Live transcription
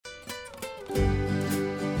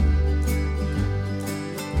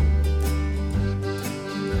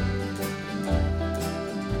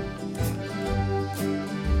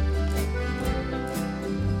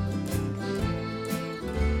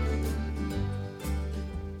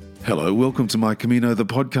Hello, welcome to My Camino, the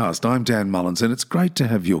podcast. I'm Dan Mullins, and it's great to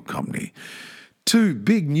have your company. Two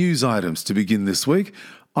big news items to begin this week.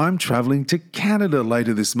 I'm travelling to Canada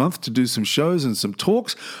later this month to do some shows and some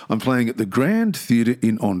talks. I'm playing at the Grand Theatre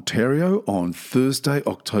in Ontario on Thursday,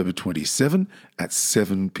 October 27 at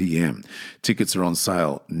 7 p.m. Tickets are on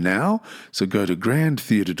sale now, so go to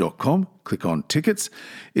grandtheatre.com, click on tickets.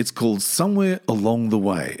 It's called Somewhere Along the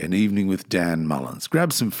Way, an evening with Dan Mullins.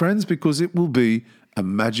 Grab some friends because it will be a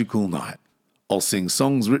magical night. I'll sing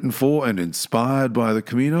songs written for and inspired by the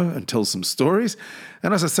Camino and tell some stories.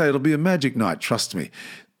 And as I say, it'll be a magic night, trust me.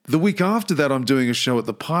 The week after that, I'm doing a show at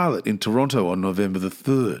the Pilot in Toronto on November the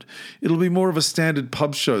 3rd. It'll be more of a standard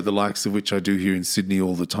pub show, the likes of which I do here in Sydney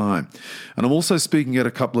all the time. And I'm also speaking at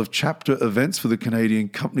a couple of chapter events for the Canadian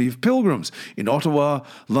Company of Pilgrims in Ottawa,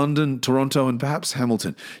 London, Toronto, and perhaps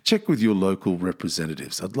Hamilton. Check with your local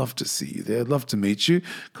representatives. I'd love to see you there. I'd love to meet you.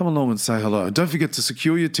 Come along and say hello. And don't forget to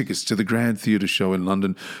secure your tickets to the Grand Theatre show in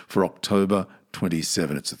London for October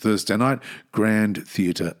 27. It's a Thursday night,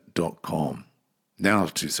 grandtheatre.com. Now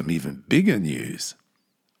to some even bigger news.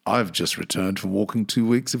 I've just returned from walking 2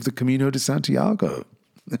 weeks of the Camino de Santiago.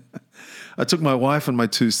 I took my wife and my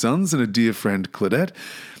two sons and a dear friend, Claudette,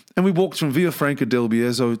 and we walked from Villafranca del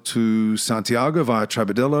Bierzo to Santiago via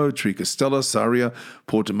Trabadello, Tricastella, Sarria,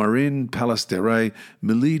 Portomarin, Palas de Rey,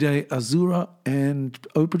 Melide, Azura, and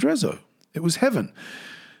O Pedrezo. It was heaven.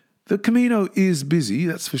 The Camino is busy,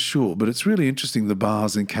 that's for sure, but it's really interesting the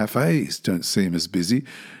bars and cafes don't seem as busy.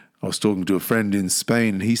 I was talking to a friend in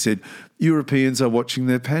Spain and he said, Europeans are watching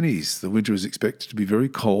their pennies. The winter is expected to be very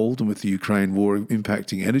cold, and with the Ukraine war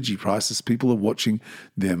impacting energy prices, people are watching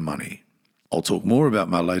their money. I'll talk more about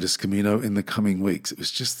my latest Camino in the coming weeks. It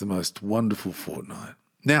was just the most wonderful fortnight.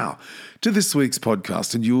 Now, to this week's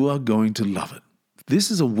podcast, and you are going to love it.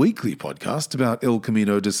 This is a weekly podcast about El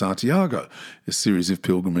Camino de Santiago, a series of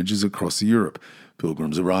pilgrimages across Europe.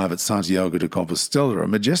 Pilgrims arrive at Santiago de Compostela, a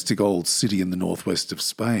majestic old city in the northwest of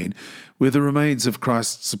Spain, where the remains of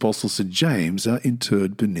Christ's apostle St. James are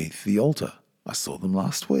interred beneath the altar. I saw them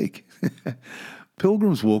last week.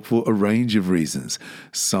 Pilgrims walk for a range of reasons.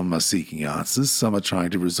 Some are seeking answers, some are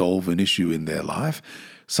trying to resolve an issue in their life,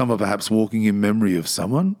 some are perhaps walking in memory of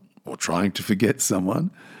someone, or trying to forget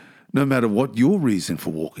someone. No matter what your reason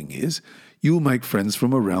for walking is, you'll make friends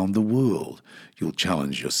from around the world. You'll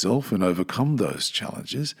challenge yourself and overcome those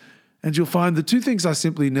challenges, and you'll find the two things I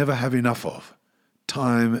simply never have enough of: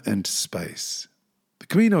 time and space. The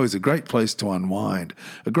Camino is a great place to unwind,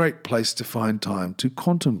 a great place to find time to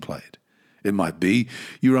contemplate. It might be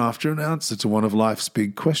you're after an answer to one of life's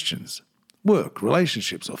big questions: work,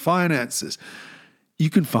 relationships, or finances. You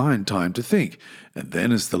can find time to think, and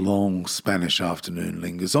then as the long Spanish afternoon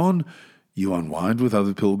lingers on, you unwind with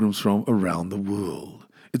other pilgrims from around the world.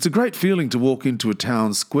 It's a great feeling to walk into a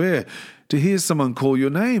town square, to hear someone call your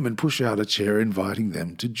name and push out a chair inviting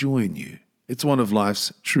them to join you. It's one of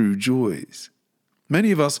life's true joys. Many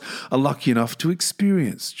of us are lucky enough to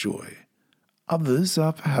experience joy. Others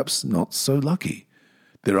are perhaps not so lucky.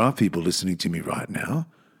 There are people listening to me right now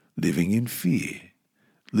living in fear,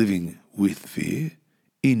 living with fear,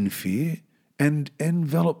 in fear, and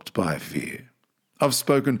enveloped by fear. I've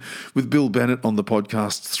spoken with Bill Bennett on the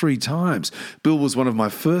podcast 3 times. Bill was one of my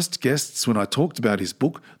first guests when I talked about his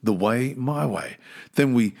book, The Way, My Way.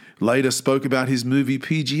 Then we later spoke about his movie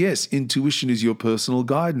PGS, Intuition is Your Personal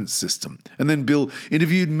Guidance System. And then Bill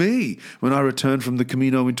interviewed me when I returned from the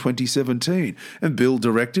Camino in 2017. And Bill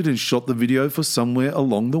directed and shot the video for Somewhere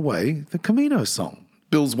Along the Way, the Camino song.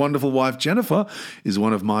 Bill's wonderful wife, Jennifer, is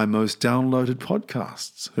one of my most downloaded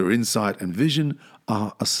podcasts. Her insight and vision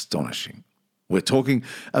are astonishing. We're talking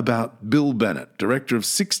about Bill Bennett, director of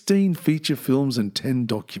 16 feature films and 10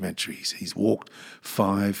 documentaries. He's walked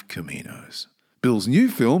 5 Caminos. Bill's new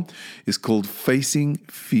film is called Facing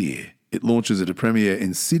Fear. It launches at a premiere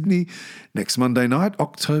in Sydney next Monday night,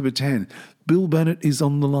 October 10. Bill Bennett is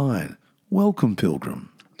on the line. Welcome, Pilgrim.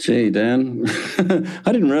 Gee, Dan,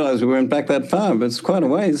 I didn't realise we went back that far, but it's quite a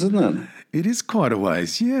ways, isn't it? It is quite a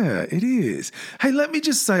ways, yeah, it is. Hey, let me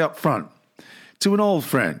just say up front, to an old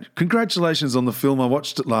friend, congratulations on the film. I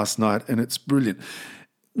watched it last night and it's brilliant.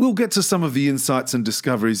 We'll get to some of the insights and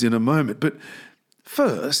discoveries in a moment, but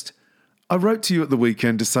first, I wrote to you at the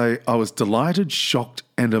weekend to say I was delighted, shocked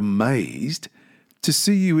and amazed to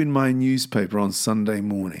see you in my newspaper on Sunday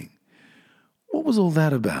morning. What was all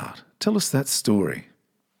that about? Tell us that story.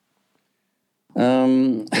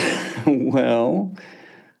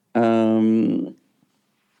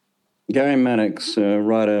 Gary Maddox, senior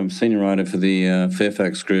writer for the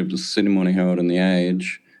Fairfax Group, the Sydney Morning Herald and The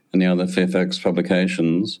Age, and the other Fairfax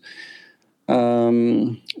publications,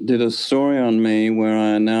 did a story on me where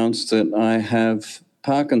I announced that I have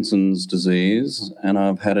Parkinson's disease, and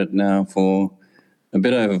I've had it now for a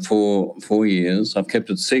bit over four years. I've kept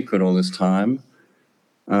it secret all this time,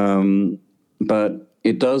 but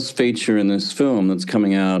it does feature in this film that's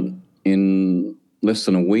coming out in less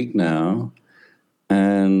than a week now,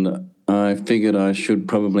 and I figured I should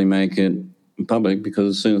probably make it public,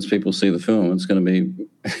 because as soon as people see the film, it's going to be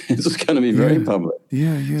very public.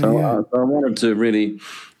 So I wanted to really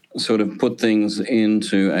sort of put things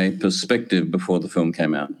into a perspective before the film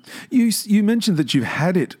came out. You mentioned that you've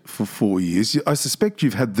had it for 4 years. I suspect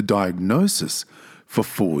you've had the diagnosis for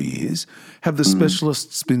 4 years. Have the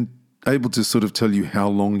specialists been able to sort of tell you how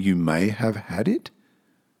long you may have had it?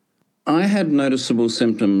 I had noticeable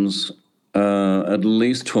symptoms at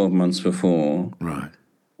least 12 months before. Right.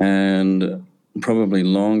 And probably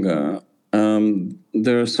longer.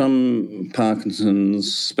 There are some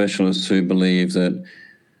Parkinson's specialists who believe that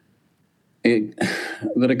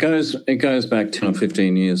it goes back 10 or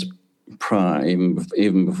 15 years prior,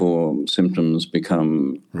 even before symptoms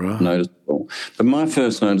become noticeable. But my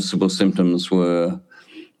first noticeable symptoms were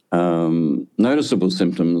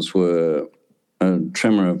a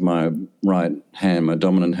tremor of my right hand, my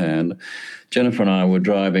dominant hand. Jennifer and I were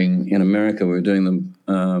driving in America. We were doing the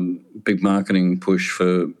big marketing push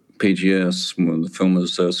for PGS when the film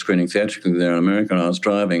was screening theatrically there in America, and I was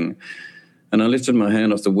driving. And I lifted my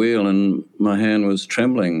hand off the wheel, and my hand was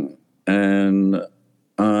trembling. And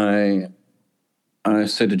I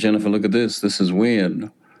said to Jennifer, "Look at this. This is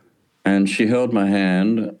weird." And she held my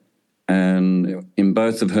hand, and in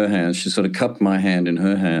both of her hands, she sort of cupped my hand in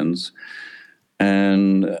her hands.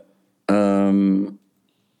 And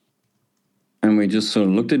we just sort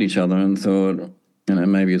of looked at each other and thought,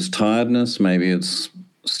 maybe it's tiredness, maybe it's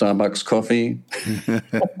Starbucks coffee,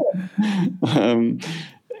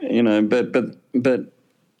 But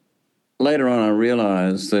later on, I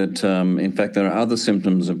realised that in fact there are other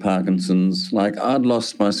symptoms of Parkinson's. Like, I'd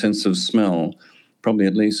lost my sense of smell probably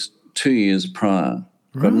at least 2 years prior.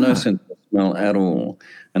 Got no sense of smell at all,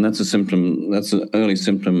 and that's a symptom. That's an early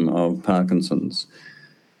symptom of Parkinson's.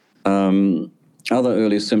 Other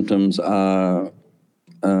early symptoms are,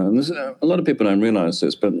 a lot of people don't realise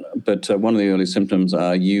this, but one of the early symptoms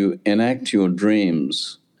are you enact your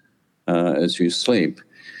dreams as you sleep.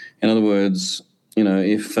 In other words,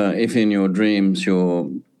 if in your dreams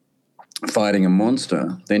you're fighting a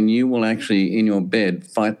monster, then you will actually in your bed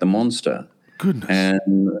fight the monster. Goodness.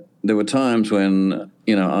 And there were times when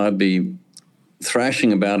I'd be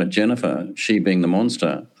thrashing about at Jennifer, she being the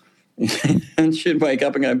monster. And she'd wake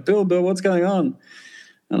up and go, Bill, what's going on?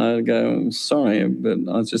 And I'd go, sorry, but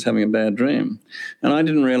I was just having a bad dream. And I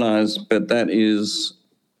didn't realize, but that is,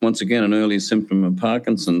 once again, an early symptom of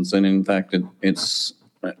Parkinson's. And in fact,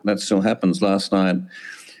 that still happens. Last night,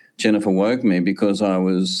 Jennifer woke me because I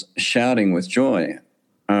was shouting with joy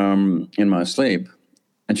in my sleep.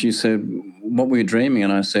 And she said, what were you dreaming?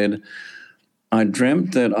 And I said, I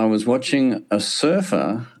dreamt that I was watching a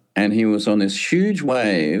surfer, and he was on this huge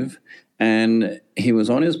wave, and he was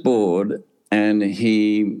on his board, and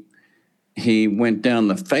he went down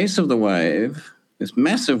the face of the wave, this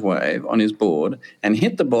massive wave on his board, and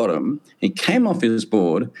hit the bottom. He came off his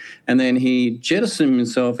board, and then he jettisoned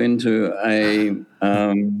himself into a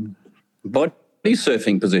body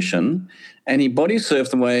surfing position, and he body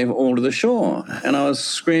surfed the wave all to the shore. And I was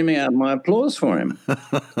screaming out my applause for him.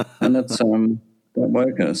 And that's that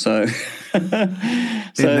woke her. So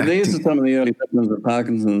these are some of the early symptoms of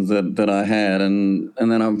Parkinson's that I had. And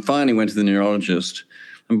then I finally went to the neurologist.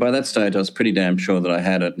 And by that stage, I was pretty damn sure that I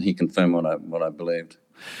had it, and he confirmed what I believed.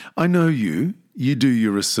 I know you do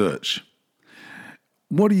your research.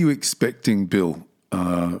 What are you expecting, Bill,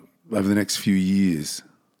 over the next few years?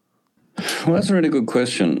 Well, that's a really good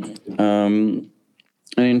question. And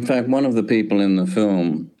in fact, one of the people in the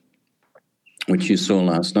film, which you saw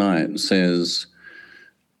last night, says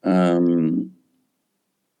that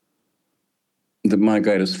my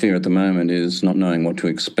greatest fear at the moment is not knowing what to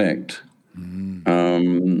expect.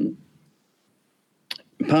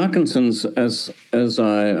 Parkinson's, as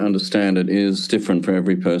I understand it, is different for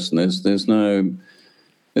every person. There's no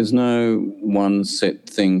one set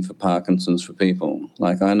thing for Parkinson's for people.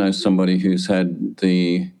 Like, I know somebody who's had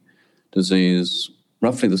the disease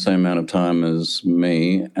roughly the same amount of time as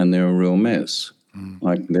me, and they're a real mess.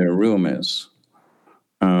 Like, they're a real mess.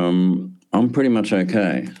 I'm pretty much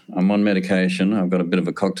okay. I'm on medication. I've got a bit of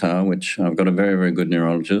a cocktail, which I've got a very, very good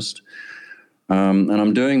neurologist. And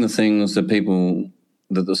I'm doing the things that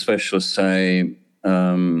the specialists say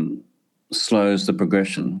slows the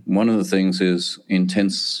progression. One of the things is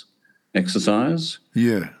intense exercise.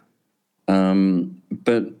 Yeah.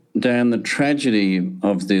 But Dan, the tragedy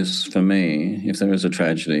of this for me, if there is a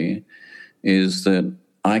tragedy, is that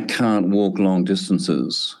I can't walk long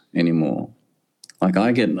distances anymore. Like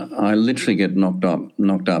I literally get knocked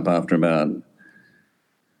up after about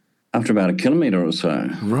a kilometre or so.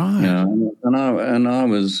 Right. You know, and I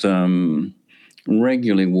was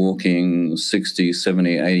regularly walking 60,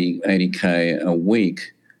 70, 80K a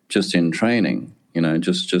week just in training, you know,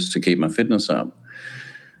 just to keep my fitness up.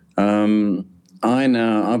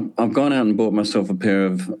 I've gone out and bought myself a pair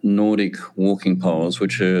of Nordic walking poles,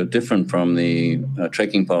 which are different from the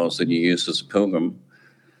trekking poles that you use as a pilgrim.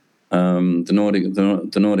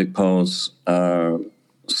 The Nordic poles are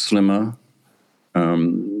slimmer.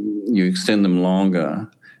 You extend them longer,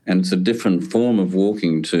 and it's a different form of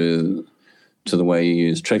walking to the way you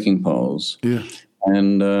use trekking poles. Yeah.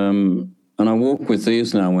 And I walk with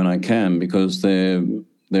these now when I can because they're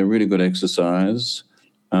really good exercise.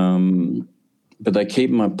 But they keep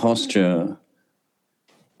my posture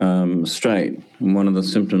straight. And one of the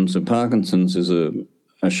symptoms of Parkinson's is a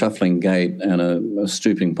shuffling gait and a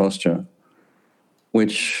stooping posture,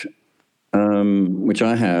 which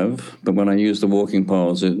I have. But when I use the walking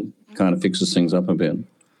poles, it kind of fixes things up a bit.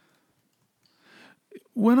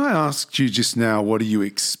 When I asked you just now, what are you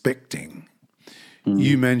expecting?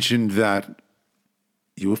 You mentioned that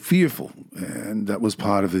you were fearful, and that was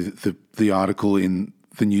part of the article in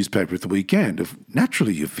the newspaper at the weekend. Of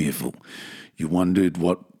naturally, you're fearful. You wondered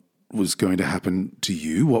what was going to happen to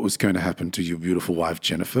you, what was going to happen to your beautiful wife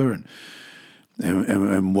Jennifer,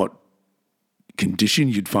 and what condition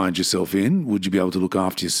you'd find yourself in. Would you be able to look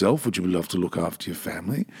after yourself? Would you be able to look after your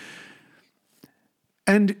family?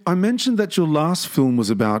 And I mentioned that your last film was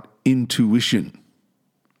about intuition.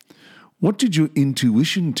 What did your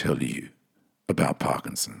intuition tell you about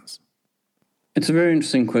Parkinson's? It's a very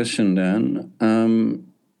interesting question, Dan. And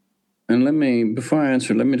before I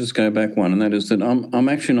answer it, let me just go back one, and that is that I'm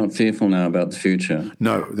actually not fearful now about the future.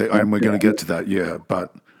 No, and we're going to get to that, yeah,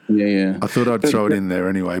 but yeah. I thought I'd throw it in there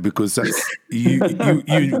anyway because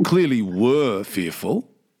you clearly were fearful.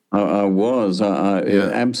 I was.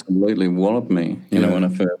 It absolutely walloped me, you know, when I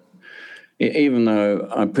first, even though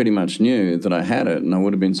I pretty much knew that I had it, and I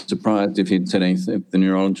would have been surprised if he'd said anything, if the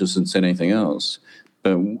neurologist had said anything else.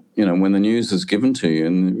 But, you know, when the news is given to you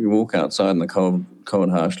and you walk outside in the cold,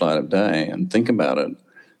 harsh light of day and think about it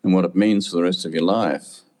and what it means for the rest of your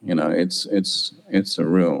life, you know, it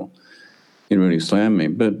really slammed me.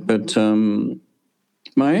 But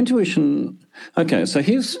my intuition. Okay, so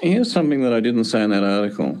here's something that I didn't say in that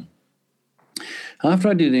article. After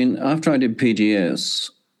I did PGS,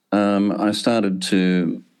 I started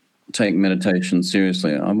to take meditation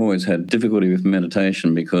seriously. I've always had difficulty with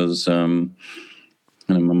meditation because my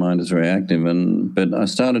mind is very active, but I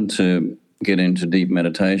started to get into deep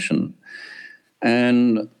meditation.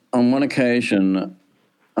 And on one occasion,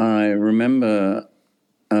 I remember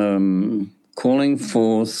calling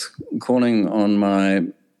on my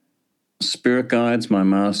spirit guides, my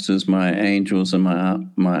masters, my angels, and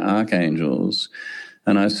my archangels.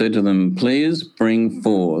 And I said to them, please bring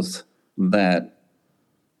forth that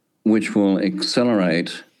which will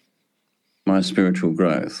accelerate my spiritual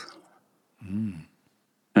growth.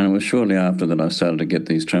 And it was shortly after that I started to get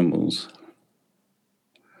these trembles.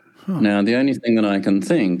 Now, the only thing that I can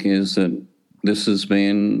think is that this has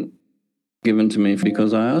been given to me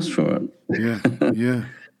because I asked for it. Yeah.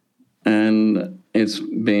 And it's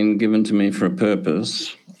been given to me for a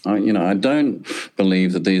purpose. I don't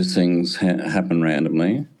believe that these things happen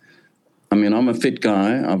randomly. I mean, I'm a fit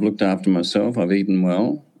guy. I've looked after myself. I've eaten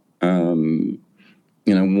well.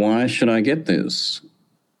 Why should I get this?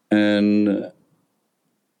 And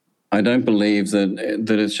I don't believe that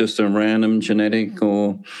it's just a random genetic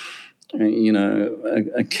or,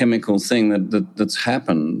 a chemical thing that's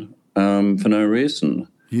happened for no reason.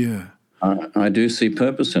 Yeah. I do see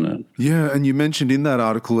purpose in it. Yeah, and you mentioned in that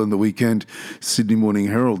article in the weekend, Sydney Morning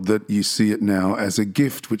Herald, that you see it now as a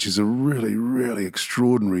gift, which is a really, really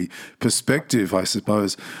extraordinary perspective, I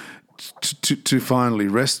suppose, to finally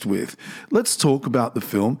rest with. Let's talk about the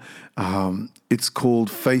film. It's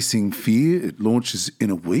called Facing Fear. It launches in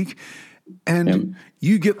a week. And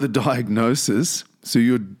you get the diagnosis, so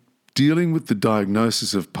you're dealing with the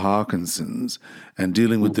diagnosis of Parkinson's and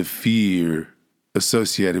dealing with the fear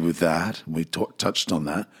associated with that. We touched on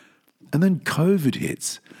that. And then COVID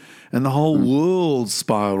hits and the whole world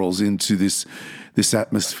spirals into this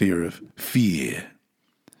atmosphere of fear.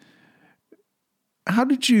 How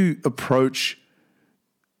did you approach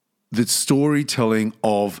the storytelling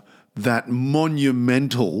of that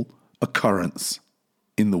monumental occurrence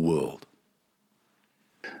in the world?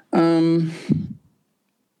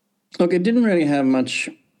 Look, it didn't really have much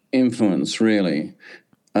influence, really,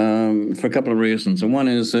 for a couple of reasons. And one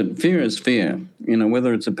is that fear is fear. You know,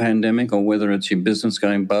 whether it's a pandemic or whether it's your business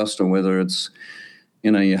going bust or whether it's, you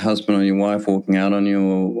know, your husband or your wife walking out on you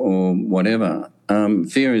or whatever,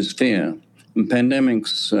 fear is fear. And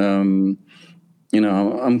pandemics, you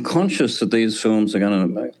know, I'm conscious that these films are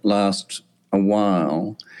going to last a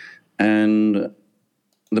while, and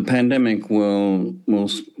the pandemic will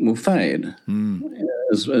fade,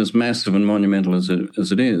 as massive and monumental as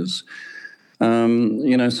it is.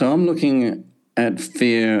 You know, so I'm looking at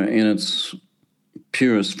fear in its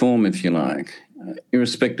purest form, if you like,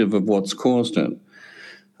 irrespective of what's caused it.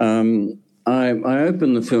 I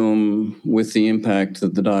open the film with the impact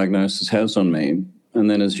that the diagnosis has on me, and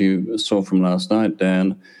then, as you saw from last night,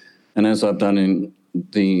 Dan, and as I've done in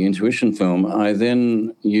the Intuition film, I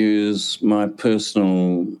then use my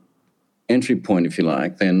personal entry point, if you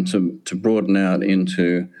like, then to broaden out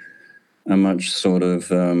into a much sort of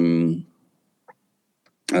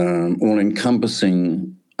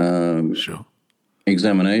all-encompassing Sure.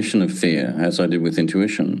 examination of fear, as I did with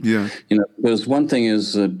Intuition. Yeah. You know, because one thing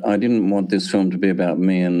is that I didn't want this film to be about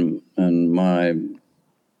me and my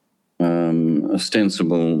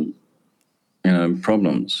ostensible, you know,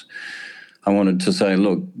 problems. I wanted to say,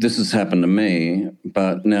 look, this has happened to me,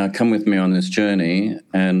 but now come with me on this journey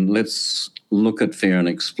and let's look at fear and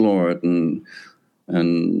explore it and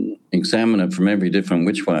examine it from every different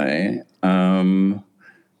which way, and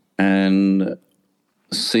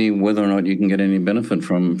see whether or not you can get any benefit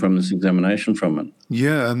from this examination from it.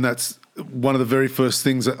 Yeah, and that's one of the very first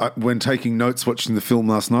things that when taking notes watching the film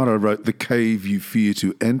last night, I wrote, "The cave you fear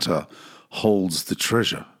to enter holds the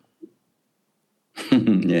treasure."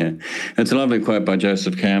 Yeah, it's a lovely quote by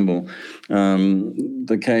Joseph Campbell.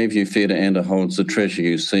 The cave you fear to enter holds the treasure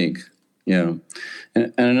you seek. Yeah.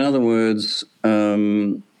 And in other words,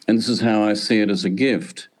 and this is how I see it as a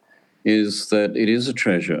gift, is that it is a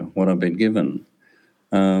treasure, what I've been given.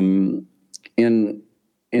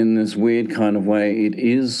 In this weird kind of way, it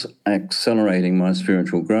is accelerating my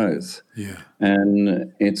spiritual growth. Yeah.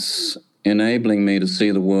 And it's enabling me to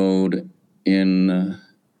see the world in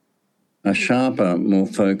a sharper, more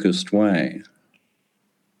focused way.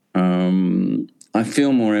 I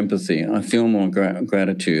feel more empathy. I feel more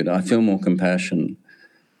gratitude. I feel more compassion.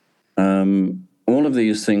 All of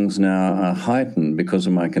these things now are heightened because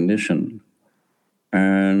of my condition.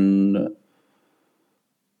 And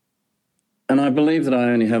I believe that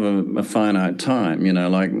I only have a finite time, you know,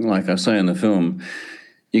 like I say in the film.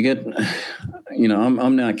 You get, you know,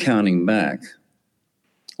 I'm now counting back.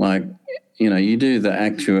 Like, you know, you do the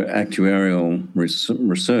actuarial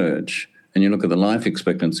research and you look at the life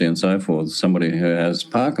expectancy and so forth, somebody who has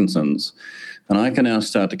Parkinson's, and I can now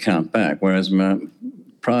start to count back, whereas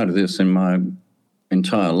prior to this in my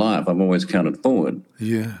entire life, I've always counted forward.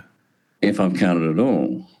 Yeah. If I've counted at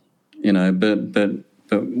all, you know, but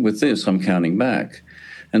with this, I'm counting back.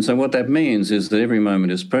 And so what that means is that every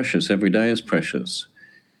moment is precious, every day is precious.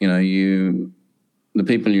 You know, the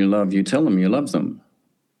people you love, you tell them you love them.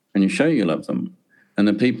 And you show you love them. And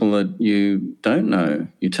the people that you don't know,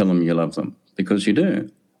 you tell them you love them because you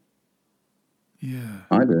do. Yeah.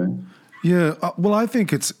 I do. Yeah. Well, I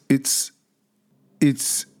think it's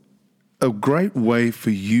a great way for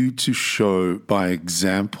you to show by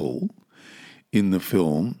example in the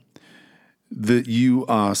film that you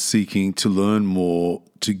are seeking to learn more,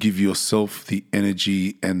 to give yourself the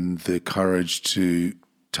energy and the courage to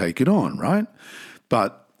take it on, right?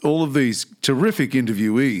 But all of these terrific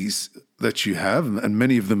interviewees that you have, and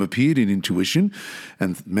many of them appeared in Intuition,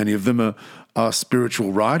 and many of them are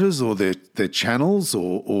spiritual writers or they're channels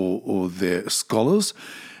or they're scholars.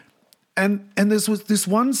 And there's this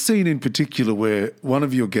one scene in particular where one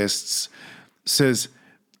of your guests says,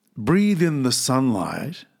 "Breathe in the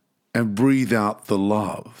sunlight and breathe out the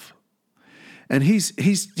love." And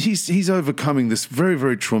he's overcoming this very,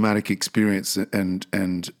 very traumatic experience and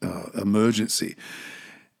emergency.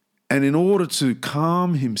 And in order to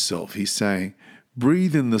calm himself, he's saying,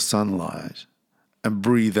 breathe in the sunlight and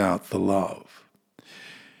breathe out the love.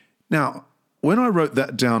 Now, when I wrote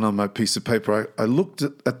that down on my piece of paper, I looked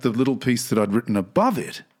at the little piece that I'd written above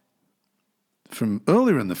it from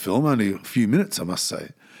earlier in the film, only a few minutes, I must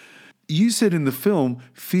say. You said in the film,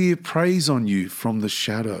 fear preys on you from the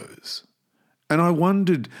shadows. And I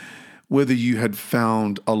wondered whether you had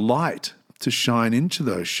found a light to shine into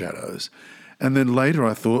those shadows. And then later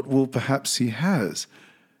I thought, well, perhaps he has,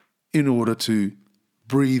 in order to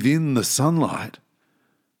breathe in the sunlight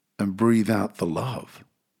and breathe out the love.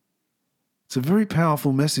 It's a very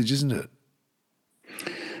powerful message, isn't it?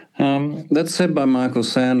 That's said by Michael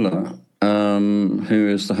Sandler. who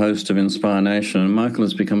is the host of Inspire Nation, and Michael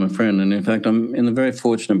has become a friend. And in fact, I'm in the very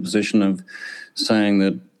fortunate position of saying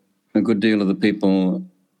that a good deal of the people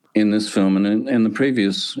in this film and in the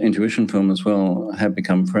previous Intuition film as well have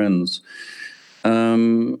become friends.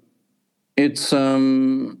 It's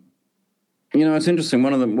it's interesting.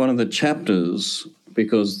 One of the chapters,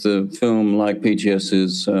 because the film, like PGS,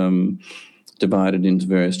 is divided into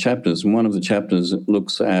various chapters, and one of the chapters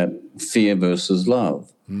looks at fear versus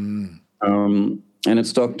love. And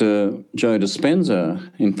it's Dr. Joe Dispenza.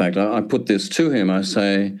 In fact, I put this to him. I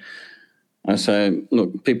say,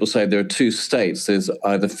 look, people say there are two states. There's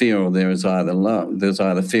either fear or there is either love. There's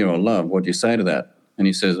either fear or love. What do you say to that? And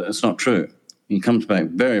he says, it's not true. He comes back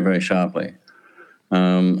very, very sharply.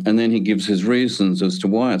 And then he gives his reasons as to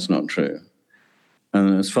why it's not true.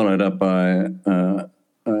 And it's followed up by a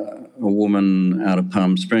woman out of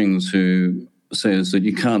Palm Springs who says that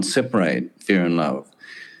you can't separate fear and love.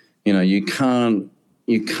 You can't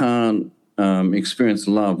experience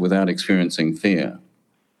love without experiencing fear.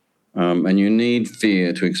 And you need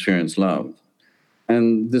fear to experience love.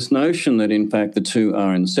 And this notion that, in fact, the two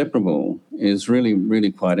are inseparable is really,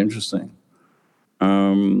 really quite interesting.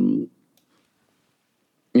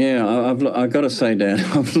 I've got to say, Dan,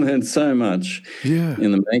 I've learned so much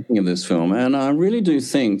in the making of this film. And I really do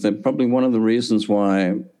think that probably one of the reasons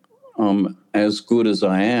why I'm as good as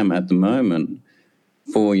I am at the moment,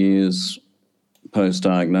 4 years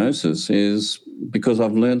post-diagnosis, is because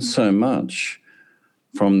I've learned so much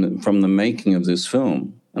from the making of this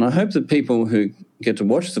film. And I hope that people who get to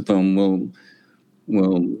watch the film will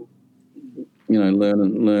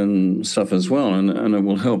learn stuff as well, and it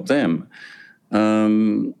will help them.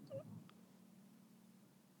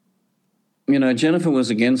 Jennifer was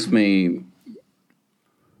against me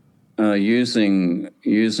using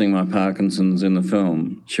my Parkinson's in the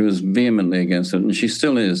film. She was vehemently against it, and she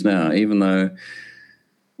still is now, even though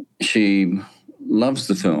she loves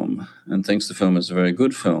the film and thinks the film is a very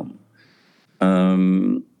good film.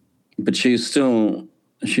 But she's still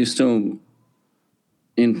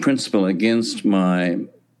in principle against my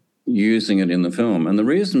using it in the film. And the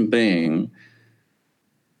reason being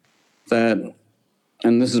that,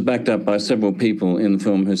 and this is backed up by several people in the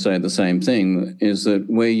film who say the same thing, is that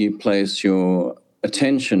where you place your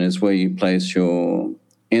attention is where you place your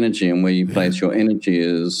energy, and where you place your energy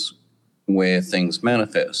is where things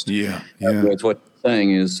manifest. Whereas what you're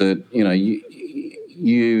saying is that,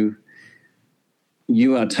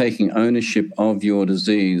 you are taking ownership of your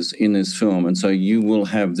disease in this film, and so you will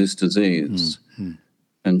have this disease.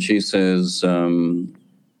 And she says,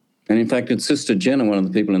 and in fact, it's Sister Jenna, one of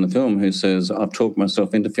the people in the film, who says, I've talked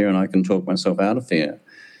myself into fear and I can talk myself out of fear.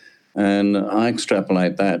 And I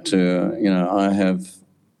extrapolate that to,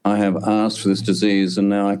 I have asked for this disease, and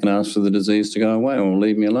now I can ask for the disease to go away, or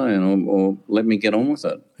leave me alone, or let me get on with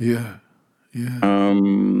it.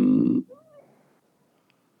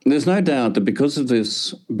 There's no doubt that because of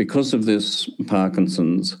this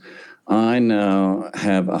Parkinson's, I now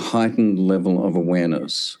have a heightened level of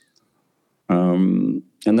awareness.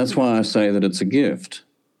 And that's why I say that it's a gift,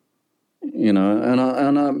 and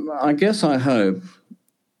I guess I hope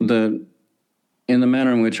that in the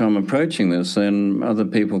manner in which I'm approaching this, then other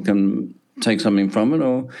people can take something from it,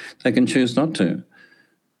 or they can choose not to.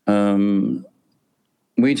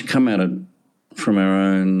 We each come at it from our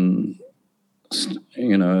own,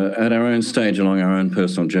 at our own stage along our own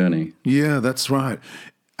personal journey. Yeah, that's right.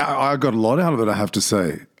 I got a lot out of it, I have to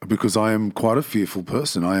say, because I am quite a fearful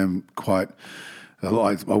person. I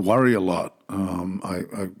worry a lot.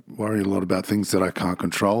 I worry a lot about things that I can't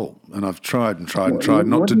control, and I've tried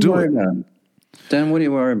not to do it. Dan, what do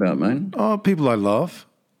you worry about, mate? Oh, people I love.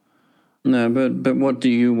 No, but what do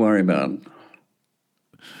you worry about?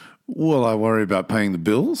 Well, I worry about paying the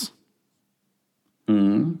bills.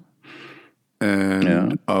 Mm-hmm.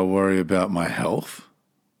 And I worry about my health.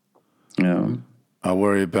 Yeah. I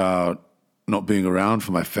worry about not being around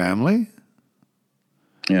for my family.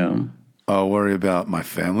 Yeah. I worry about my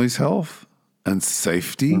family's health and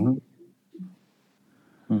safety.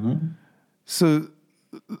 So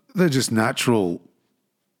they're just natural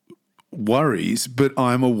worries, but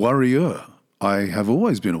I'm a worrier. I have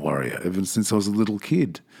always been a worrier, ever since I was a little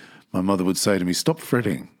kid. My mother would say to me, stop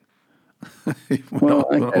fretting.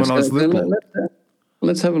 when I was little.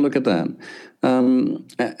 Let's have a look at that.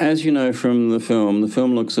 As you know from the film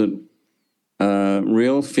looks at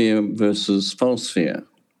real fear versus false fear.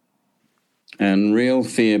 And real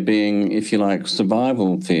fear being, if you like,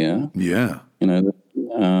 survival fear. Yeah.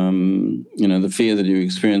 The fear that you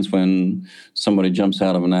experience when somebody jumps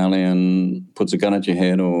out of an alley and puts a gun at your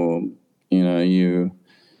head, or, you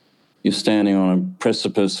you're standing on a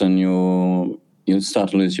precipice and you start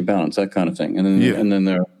to lose your balance, that kind of thing. And then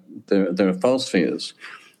there are false fears.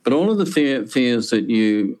 But all of the fears that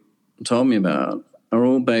you told me about are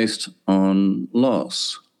all based on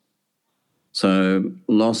loss. So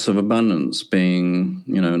loss of abundance, being,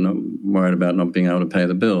 not worried about not being able to pay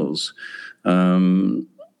the bills.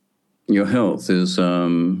 Your health is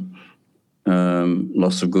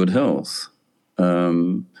loss of good health.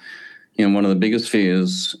 One of the biggest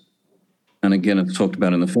fears, and again it's talked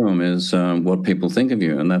about in the film, is what people think of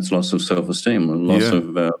you, and that's loss of self-esteem,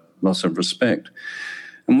 loss of respect.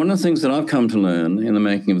 And one of the things that I've come to learn in the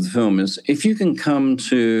making of the film is if you can come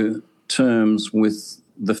to terms with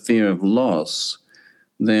the fear of loss,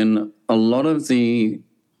 then a lot of the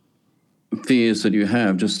fears that you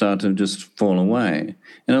have just start to just fall away.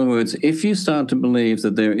 In other words, if you start to believe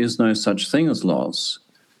that there is no such thing as loss,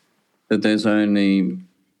 that there's only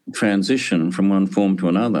transition from one form to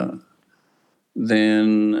another,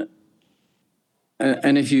 then,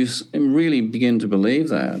 and if you really begin to believe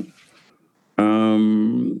that,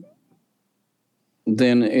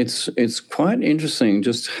 then it's quite interesting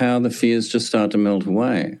just how the fears just start to melt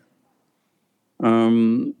away.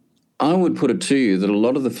 I would put it to you that a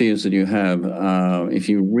lot of the fears that you have, if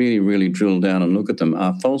you really, really drill down and look at them,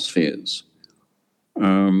 are false fears.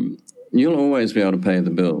 You'll always be able to pay the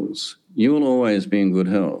bills. You will always be in good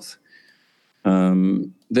health.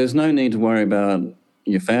 There's no need to worry about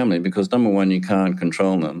your family because, number one, you can't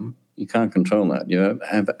control them. You can't control that. You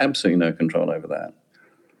have absolutely no control over that.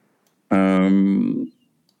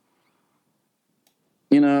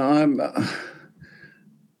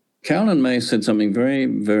 Carolyn May said something very,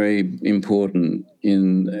 very important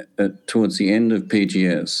towards the end of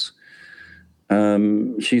PGS.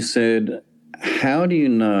 She said, how do you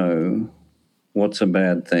know what's a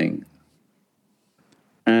bad thing?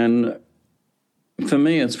 And for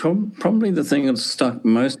me, it's probably the thing that's stuck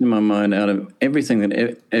most in my mind out of everything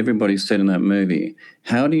that everybody said in that movie.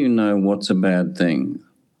 How do you know what's a bad thing?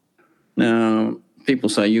 Now, people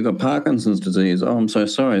say, you've got Parkinson's disease. Oh, I'm so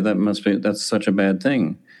sorry. That's such a bad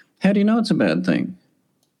thing. How do you know it's a bad thing?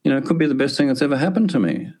 It could be the best thing that's ever happened to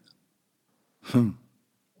me. And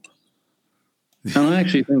I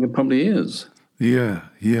actually think it probably is. Yeah,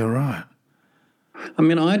 right. I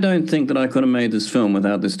mean, I don't think that I could have made this film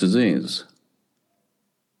without this disease.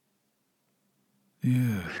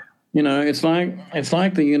 Yeah. It's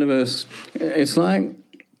like the universe. It's like,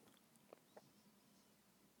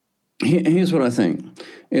 here's what I think.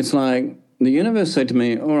 It's like the universe said to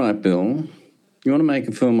me, all right, Bill, you want to make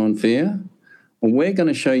a film on fear? Well, we're going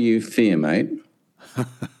to show you fear, mate.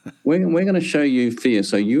 we're going to show you fear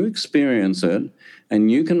so you experience it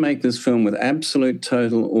and you can make this film with absolute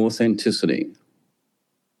total authenticity.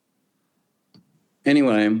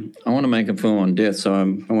 Anyway, I want to make a film on death, so I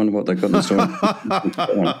wonder what they got in the story.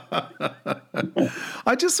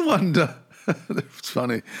 I just wonder, it's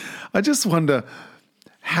funny, I just wonder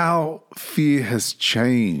how fear has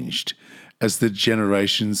changed as the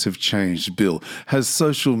generations have changed. Bill, has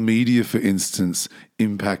social media, for instance,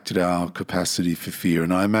 impacted our capacity for fear?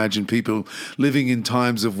 And I imagine people living in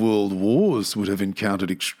times of world wars would have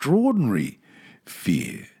encountered extraordinary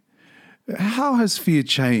fear. How has fear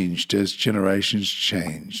changed as generations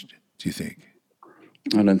changed, do you think?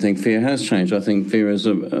 I don't think fear has changed. I think fear is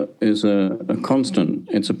a constant.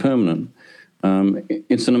 It's a permanent.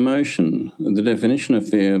 It's an emotion. The definition of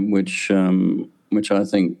fear, which I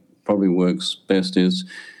think probably works best, is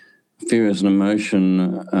fear is an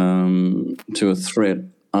emotion to a threat,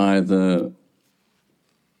 either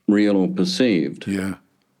real or perceived. Yeah.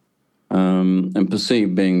 And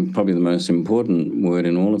perceived being probably the most important word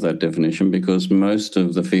in all of that definition, because most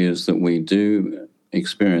of the fears that we do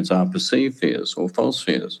experience are perceived fears or false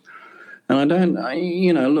fears. And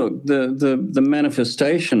look, the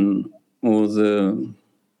manifestation or the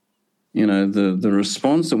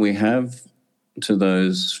response that we have to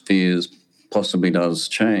those fears possibly does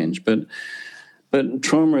change. But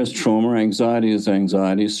trauma is trauma, anxiety is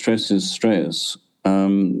anxiety, stress is stress.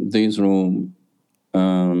 These are all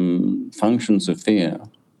functions of fear.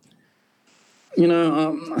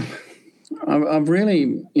 I've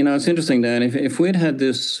really, it's interesting, Dan, if we'd had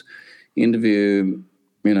this interview,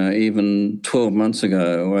 even 12 months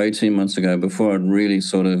ago or 18 months ago, before I'd really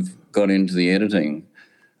sort of got into the editing,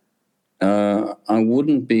 I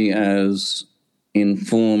wouldn't be as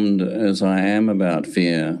informed as I am about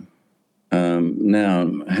fear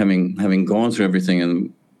now, having gone through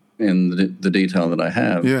everything in the detail that I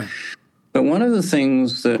have. Yeah. But one of the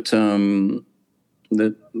things that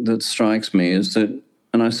strikes me is that,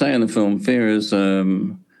 and I say in the film, fear is a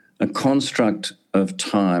construct of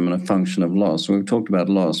time and a function of loss. We've talked about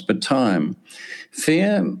loss, but time.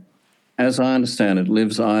 Fear, as I understand it,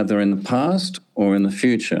 lives either in the past or in the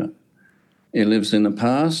future. It lives in the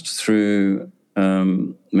past through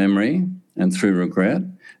memory and through regret,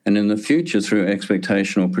 and in the future through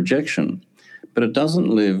expectation or projection. But it doesn't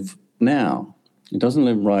live now. It doesn't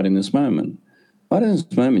live right in this moment. Right in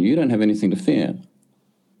this moment, you don't have anything to fear.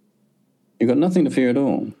 You've got nothing to fear at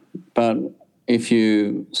all. But if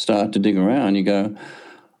you start to dig around, you go,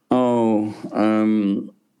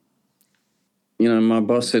 my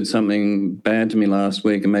boss said something bad to me last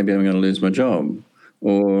week and maybe I'm going to lose my job.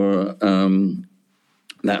 Or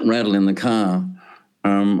that rattle in the car,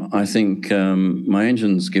 I think my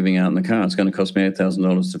engine's giving out in the car. It's going to cost me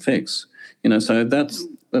 $8,000 to fix. So that's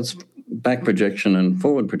back projection and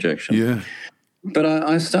forward projection. Yeah. But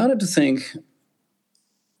I started to think,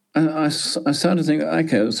 okay,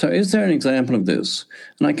 so is there an example of this?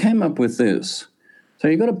 And I came up with this. So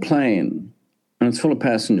you've got a plane and it's full of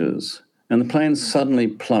passengers and the plane suddenly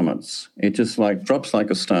plummets. It just drops like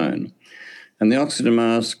a stone. And the oxygen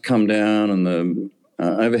masks come down and the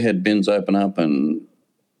overhead bins open up and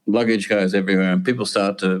luggage goes everywhere and people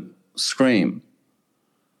start to scream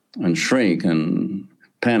and shriek and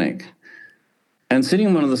panic. And sitting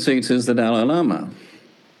in one of the seats is the Dalai Lama.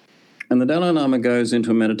 And the Dalai Lama goes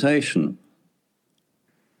into a meditation.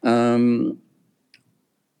 And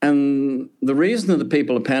the reason that the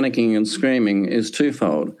people are panicking and screaming is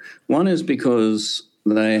twofold. One is because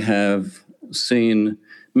they have seen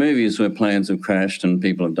movies where planes have crashed and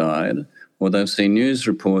people have died, or they've seen news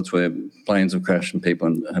reports where planes have crashed and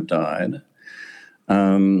people have died.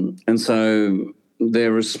 And so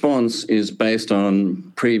their response is based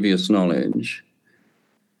on previous knowledge.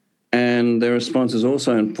 And their response is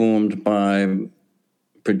also informed by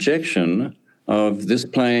projection of this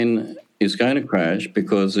plane is going to crash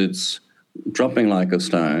because it's dropping like a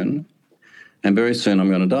stone and very soon I'm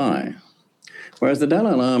going to die. Whereas the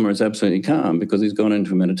Dalai Lama is absolutely calm because he's gone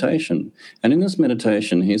into meditation. And in this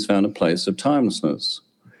meditation, he's found a place of timelessness.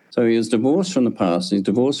 So he is divorced from the past, he's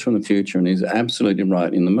divorced from the future, and he's absolutely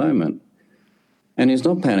right in the moment. And he's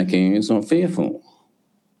not panicking, he's not fearful.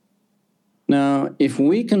 Now, if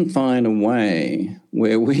we can find a way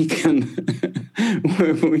where we can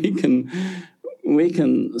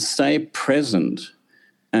stay present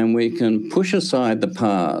and we can push aside the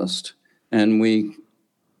past and we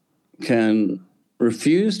can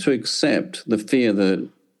refuse to accept the fear that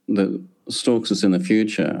stalks us in the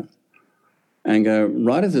future and go,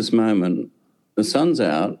 right at this moment, the sun's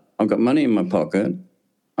out, I've got money in my pocket,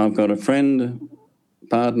 I've got a friend,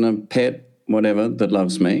 partner, pet, whatever, that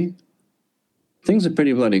loves me, things are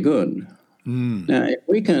pretty bloody good. Now,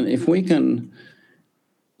 if we can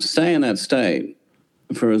stay in that state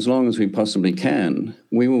for as long as we possibly can,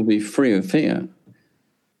 we will be free of fear.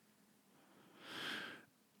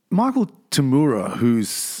 Michael Tamura,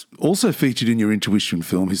 who's also featured in your intuition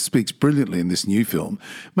film, who speaks brilliantly in this new film,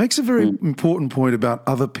 makes a very important point about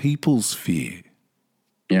other people's fear.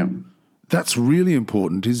 Yeah. That's really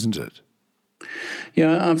important, isn't it?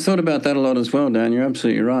 Yeah, I've thought about that a lot as well, Dan. You're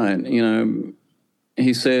absolutely right.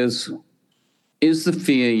 He says, is the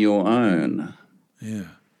fear your own? Yeah.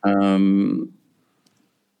 And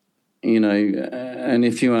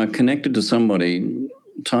if you are connected to somebody,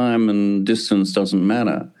 time and distance doesn't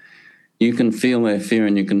matter. You can feel their fear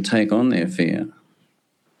and you can take on their fear.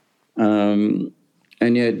 And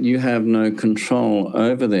yet you have no control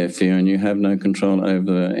over their fear and you have no control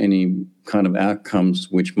over any kind of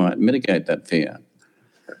outcomes which might mitigate that fear.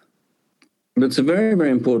 But it's a very,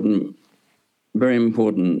 very important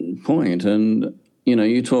point. And,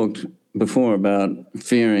 you talked before about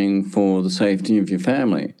fearing for the safety of your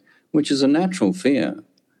family, which is a natural fear.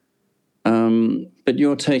 But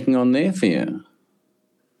you're taking on their fear.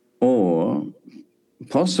 Or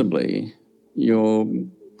possibly you're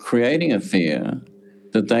creating a fear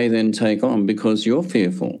that they then take on because you're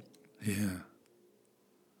fearful. Yeah.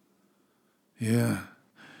 Yeah.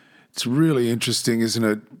 It's really interesting, isn't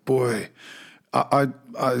it? Boy, I'll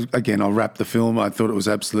wrap the film. I thought it was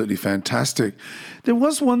absolutely fantastic. There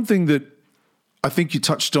was one thing that I think you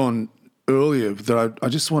touched on earlier that I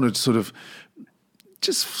just wanted to sort of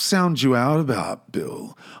just sound you out about,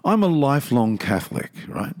 Bill. I'm a lifelong Catholic,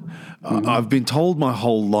 right? Mm-hmm. I've been told my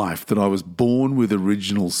whole life that I was born with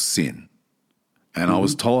original sin. And I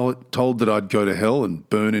was told that I'd go to hell and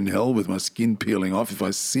burn in hell with my skin peeling off if I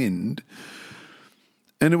sinned.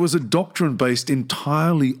 And it was a doctrine based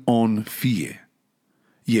entirely on fear.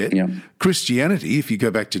 Yet Christianity, if you go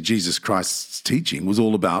back to Jesus Christ's teaching, was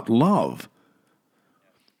all about love.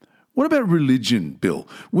 What about religion, Bill?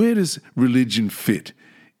 Where does religion fit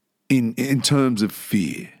in terms of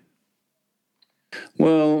fear?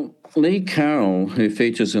 Well, Lee Carroll, who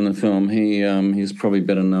features in the film, he's probably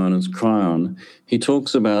better known as Cryon. He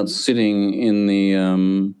talks about sitting in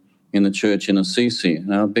the church in Assisi.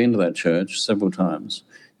 Now, I've been to that church several times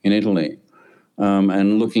in Italy,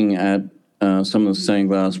 and looking at some of the stained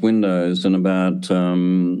glass windows and about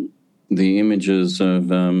the images of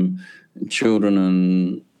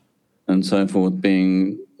children and so forth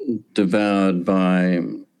being devoured by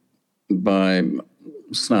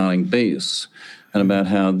snarling beasts, and about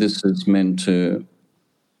how this is meant to,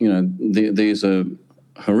 these are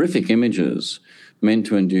horrific images meant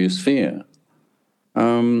to induce fear.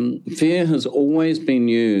 Fear has always been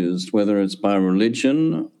used, whether it's by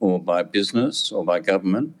religion or by business or by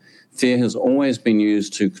government. Fear has always been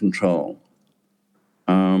used to control.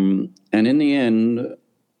 And in the end,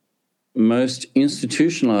 most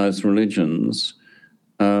institutionalized religions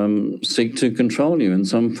seek to control you in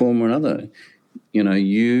some form or another.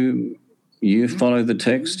 You follow the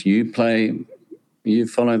text, you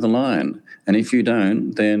follow the line. And if you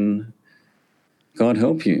don't, then God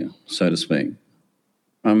help you, so to speak.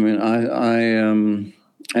 I mean, I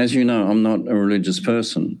as you know, I'm not a religious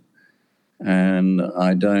person, and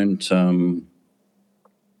I don't. And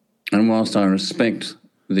whilst I respect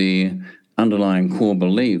the underlying core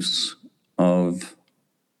beliefs of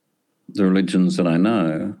the religions that I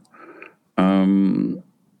know,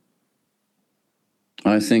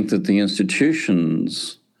 I think that the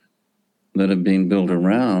institutions that have been built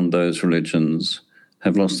around those religions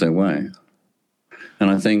have lost their way. And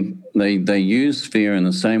I think they use fear in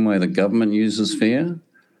the same way that government uses fear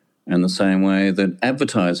and the same way that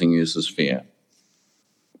advertising uses fear.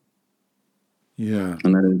 Yeah.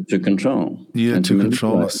 And that is to control. Yeah, and to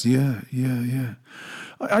control us. Yeah.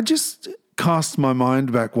 I just cast my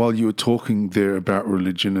mind back while you were talking there about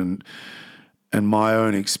religion and my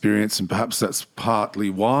own experience, and perhaps that's partly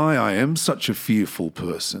why I am such a fearful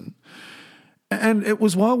person. And it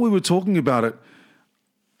was while we were talking about it,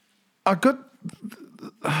 I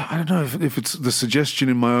don't know if it's the suggestion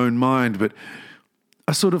in my own mind, but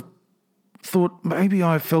I sort of thought maybe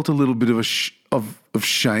I felt a little bit of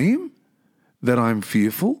shame that I'm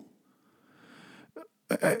fearful.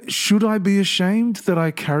 Should I be ashamed that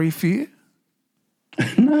I carry fear?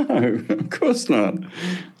 No, of course not.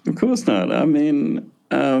 Of course not. I mean,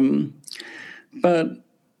 but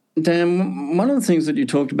Dan, one of the things that you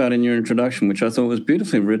talked about in your introduction, which I thought was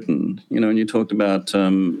beautifully written, and you talked about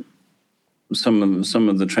some of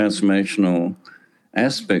the transformational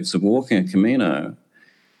aspects of walking a Camino,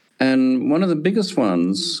 and one of the biggest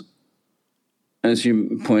ones, as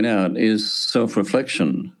you point out, is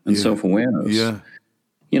self-reflection and self-awareness. Yeah.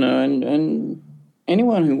 And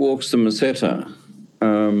anyone who walks the Meseta,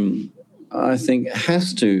 I think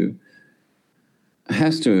has to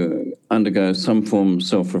undergo some form of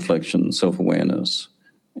self-reflection, self-awareness.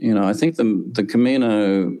 I think the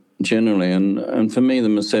Camino generally, and for me the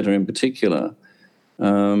Meseta in particular,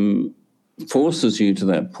 forces you to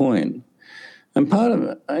that point. And part of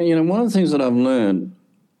one of the things that I've learned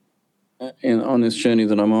on this journey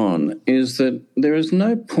that I'm on is that there is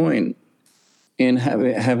no point in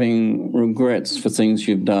having regrets for things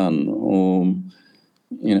you've done, or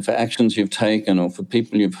for actions you've taken, or for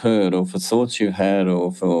people you've heard, or for thoughts you had,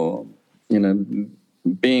 or for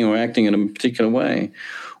being or acting in a particular way.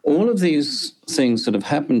 All of these things that have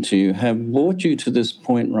happened to you have brought you to this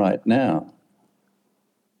point right now,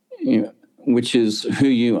 which is who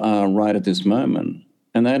you are right at this moment,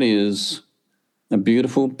 and that is a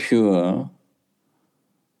beautiful, pure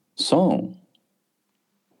soul.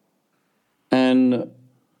 And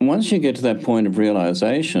once you get to that point of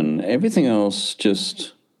realization, everything else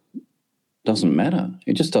just doesn't matter.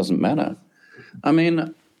 It just doesn't matter. I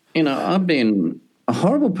mean, I've been a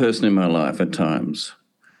horrible person in my life at times.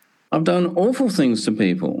 I've done awful things to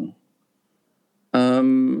people.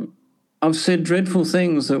 I've said dreadful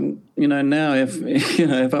things that, now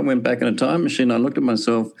if I went back in a time machine, I looked at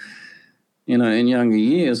myself, in younger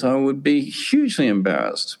years, I would be hugely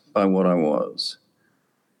embarrassed by what I was.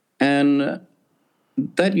 And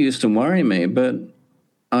that used to worry me, but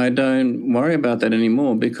I don't worry about that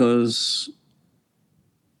anymore because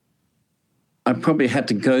I probably had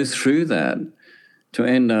to go through that to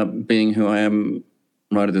end up being who I am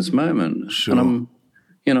right at this moment. Sure. And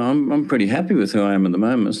I'm pretty happy with who I am at the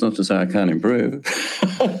moment. It's not to say I can't improve.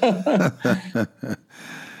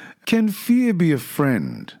 Can fear be a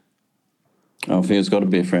friend? Oh, fear's got to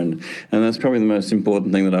be a friend. And that's probably the most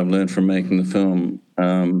important thing that I've learned from making the film.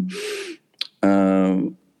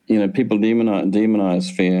 People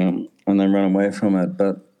demonize fear and they run away from it.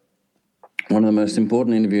 But one of the most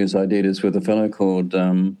important interviews I did is with a fellow called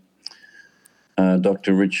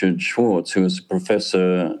Dr. Richard Schwartz, who is a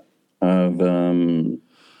professor of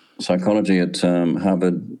psychology at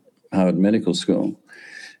Harvard Medical School.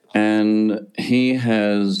 And he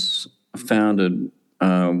has founded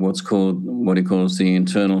what he calls the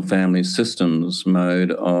internal family systems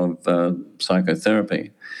mode of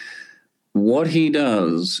psychotherapy. What he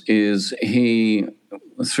does is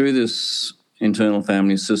through this internal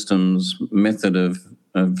family systems method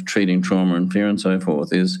of treating trauma and fear and so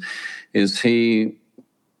forth, is he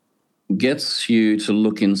gets you to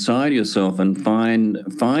look inside yourself and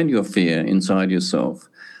find your fear inside yourself,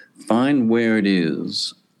 find where it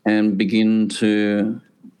is, and begin to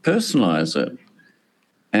personalize it,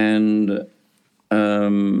 and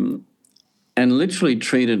literally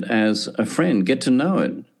treat it as a friend. Get to know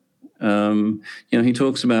it. He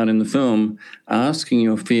talks about in the film asking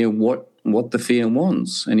your fear what the fear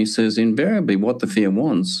wants, and he says invariably what the fear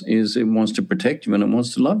wants is it wants to protect you and it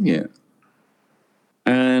wants to love you.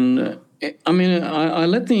 And I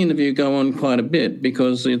let the interview go on quite a bit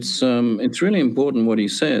because it's really important what he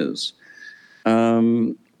says.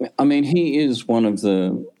 He is one of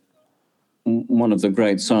the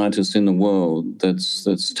great scientists in the world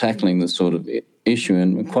that's tackling this sort of issue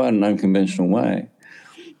in quite an unconventional way.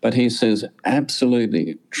 But he says,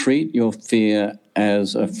 absolutely, treat your fear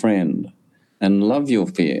as a friend and love your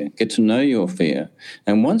fear, get to know your fear.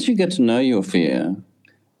 And once you get to know your fear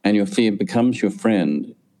and your fear becomes your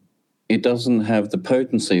friend, it doesn't have the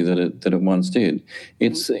potency that it once did.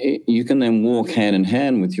 You can then walk hand in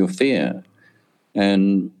hand with your fear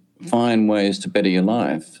and find ways to better your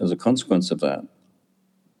life as a consequence of that.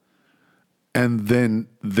 And then,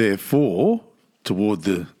 therefore, toward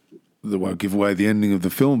the won't give away the ending of the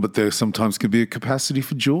film, but there sometimes could be a capacity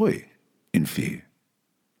for joy in fear.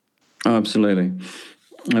 Oh, absolutely.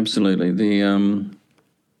 Absolutely.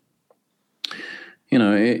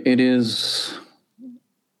 It is,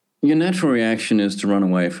 your natural reaction is to run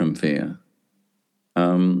away from fear.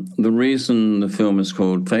 The reason the film is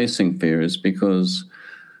called Facing Fear is because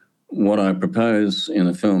what I propose in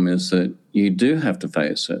the film is that you do have to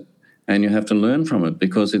face it and you have to learn from it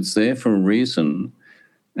because it's there for a reason.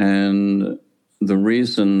 And the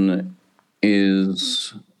reason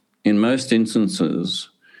is, in most instances,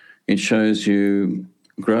 it shows you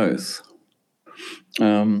growth.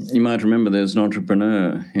 You might remember there's an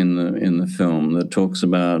entrepreneur in the film that talks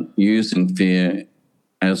about using fear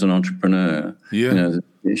as an entrepreneur. Yeah.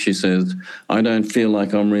 She says, I don't feel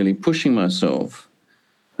like I'm really pushing myself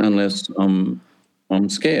unless I'm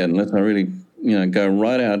scared, unless I really, go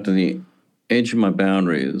right out to the edge of my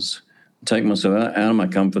boundaries, take myself out of my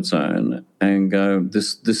comfort zone and go,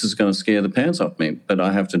 this is going to scare the pants off me, but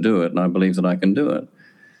I have to do it, and I believe that I can do it.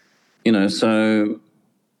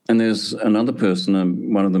 And there's another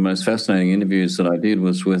person, one of the most fascinating interviews that I did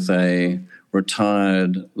was with a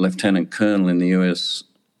retired lieutenant colonel in the US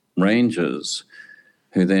Rangers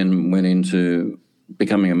who then went into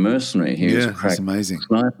becoming a mercenary. He was a crack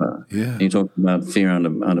sniper. Yeah. He talked about fear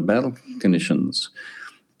under battle conditions.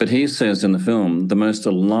 But he says in the film, the most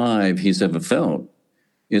alive he's ever felt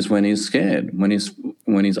is when he's scared, when he's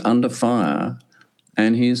under fire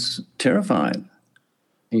and he's terrified.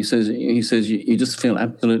 He says you just feel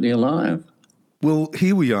absolutely alive. Well,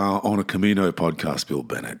 here we are on a Camino podcast, Bill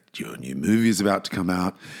Bennett. Your new movie is about to come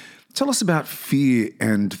out. Tell us about fear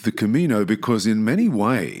and the Camino, because in many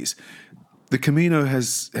ways, the Camino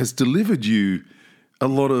has delivered you a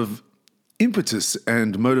lot of impetus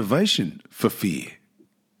and motivation for fear.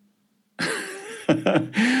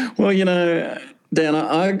 Well, Dan,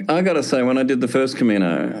 I got to say, when I did the first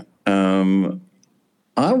Camino,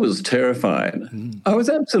 I was terrified. I was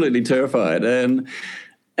absolutely terrified. And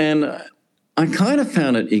I kind of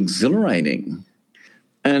found it exhilarating.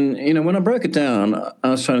 And, when I broke it down, I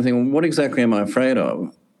was trying to think, well, what exactly am I afraid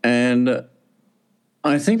of? And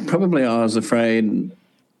I think probably I was afraid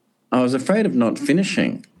of not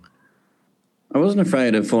finishing. I wasn't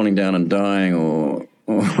afraid of falling down and dying or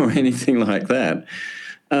anything like that.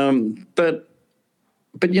 But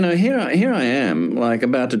here I am, like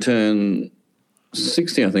about to turn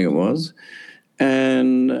 60, I think it was,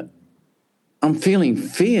 and I'm feeling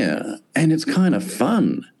fear, and it's kind of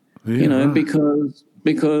fun,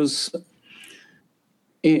 because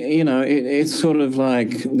it's sort of like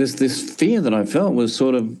this fear that I felt was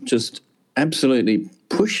sort of just absolutely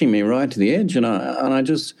pushing me right to the edge, and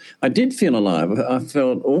I did feel alive. I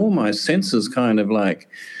felt all my senses kind of like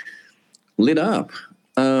lit up,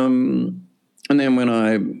 and then when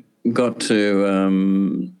I got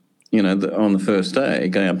to on the first day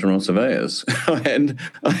going up to Roncesvalles, I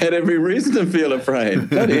had every reason to feel afraid.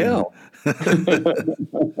 Bloody hell.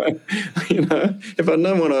 If I'd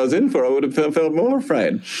known what I was in for, I would have felt more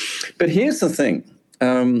afraid. But here's the thing.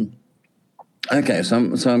 Okay, so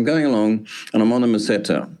I'm going along and I'm on the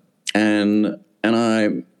Meseta, and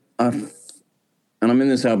I'm in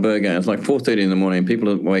this albergue. It's like 4:30 in the morning. People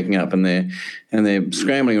are waking up and they're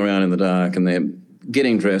scrambling around in the dark and they're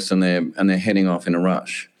getting dressed and they're heading off in a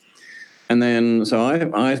rush. And then so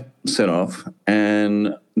I set off,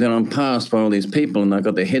 and then I'm passed by all these people, and they've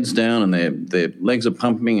got their heads down and their legs are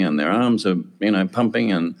pumping and their arms are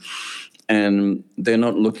pumping, and they're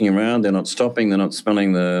not looking around, they're not stopping, they're not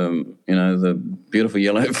smelling the beautiful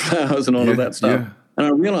yellow flowers and all of that stuff. Yeah. And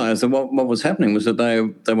I realised that what was happening was that they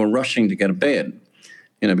were rushing to get a bed,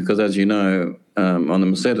 because as you know, on the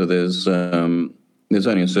Meseta there's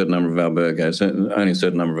only a certain number of albergues, only a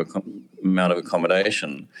certain amount of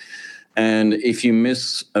accommodation. And if you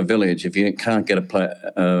miss a village, if you can't get a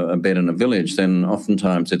bed in a village, then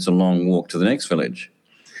oftentimes it's a long walk to the next village.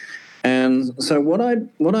 And so what I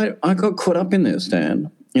got caught up in this,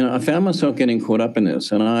 Dan. I found myself getting caught up in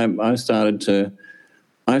this, and I started to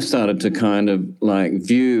kind of like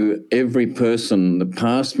view every person that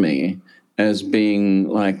passed me as being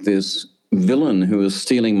like this villain who was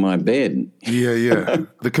stealing my bed. Yeah,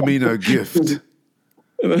 the Camino gift.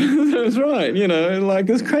 That's right. Like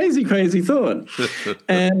this crazy thought.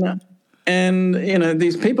 and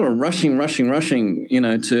these people are rushing,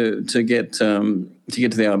 to get to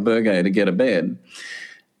the albergue to get a bed.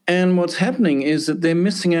 And what's happening is that they're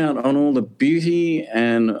missing out on all the beauty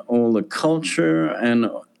and all the culture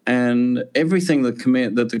and everything that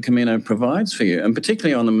the Camino provides for you, and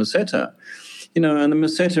particularly on the Meseta. And the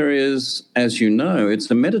Meseta is, as you know,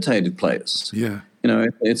 it's a meditative place. Yeah.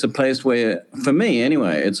 It's a place where, for me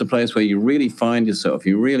anyway, it's a place where you really find yourself.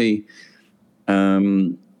 You really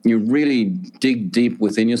dig deep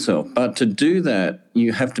within yourself. But to do that,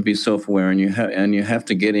 you have to be self-aware, and you have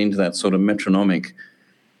to get into that sort of metronomic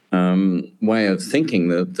way of thinking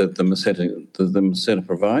that the Meseta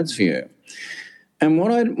provides for you. And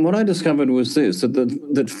what I discovered was this: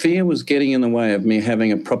 that fear was getting in the way of me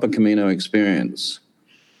having a proper Camino experience.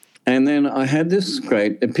 And then I had this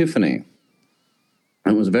great epiphany.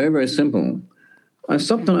 It was very, very simple. I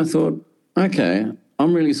stopped and I thought, okay,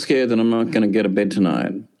 I'm really scared that I'm not going to get a bed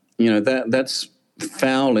tonight. That's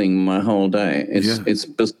fouling my whole day. It's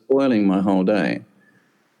spoiling my whole day.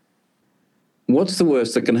 What's the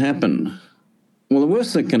worst that can happen? Well, the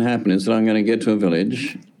worst that can happen is that I'm going to get to a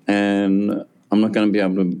village and I'm not going to be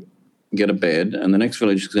able to get a bed, and the next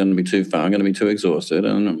village is going to be too far. I'm going to be too exhausted,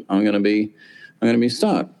 and I'm going to be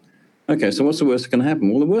stuck. Okay, so what's the worst that can happen?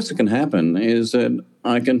 Well, the worst that can happen is that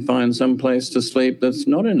I can find some place to sleep that's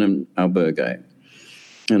not in an albergue.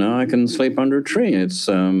 I can sleep under a tree. It's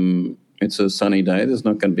a sunny day. There's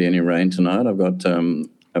not going to be any rain tonight. I've got a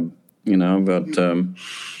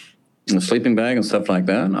sleeping bag and stuff like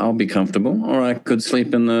that. I'll be comfortable. Or I could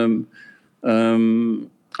sleep in the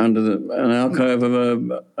under an alcove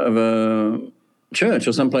of a church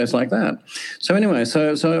or someplace like that. So anyway,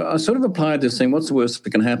 so I sort of applied this thing. What's the worst that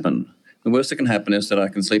can happen? The worst that can happen is that I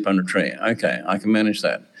can sleep under a tree. Okay, I can manage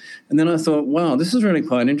that. And then I thought, wow, this is really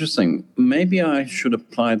quite interesting. Maybe I should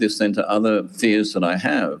apply this then to other fears that I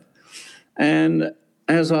have. And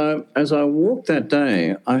as I walked that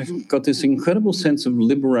day, I got this incredible sense of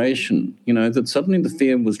liberation, that suddenly the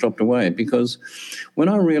fear was dropped away, because when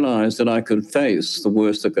I realized that I could face the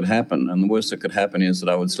worst that could happen, and the worst that could happen is that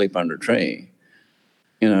I would sleep under a tree,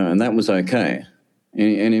 and that was okay.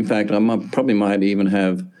 And in fact, I probably might even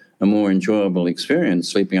have a more enjoyable experience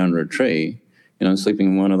sleeping under a tree, sleeping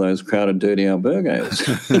in one of those crowded, dirty albergues.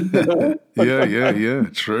 Yeah,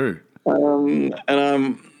 true.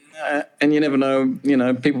 And you never know,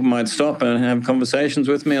 people might stop and have conversations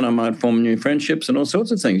with me, and I might form new friendships and all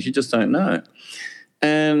sorts of things. You just don't know.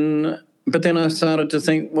 But then I started to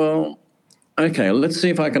think, well, okay, let's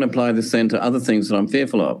see if I can apply this then to other things that I'm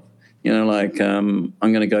fearful of. Like I'm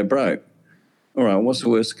going to go broke. All right, what's the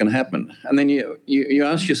worst that can happen? And then you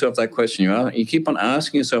ask yourself that question. You keep on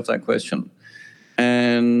asking yourself that question.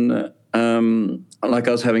 And like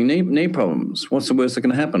I was having knee problems. What's the worst that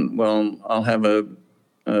can happen? Well, I'll have a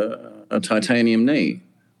titanium knee.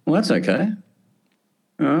 Well, that's okay.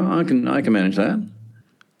 I can manage that.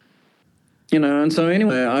 And so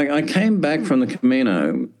anyway, I came back from the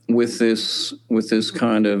Camino with this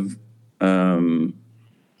kind of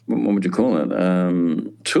what would you call it?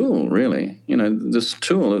 Tool, really. This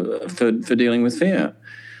tool for dealing with fear.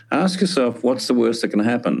 Ask yourself, what's the worst that can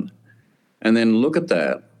happen? And then look at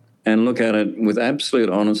that and look at it with absolute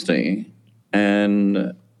honesty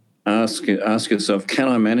and ask yourself, can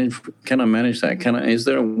I manage that? Is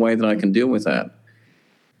there a way that I can deal with that?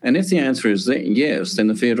 And if the answer is yes, then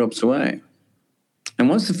the fear drops away. And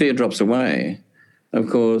once the fear drops away, of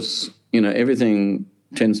course, everything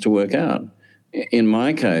tends to work out. In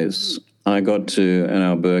my case, I got to an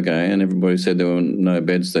albergue and everybody said there were no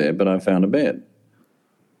beds there, but I found a bed.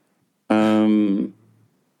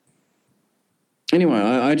 Anyway,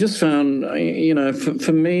 I just found,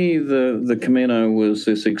 for me, the Camino was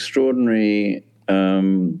this extraordinary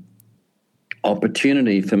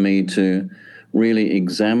opportunity for me to really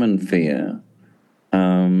examine fear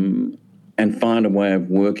and find a way of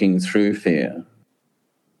working through fear.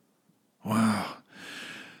 Wow.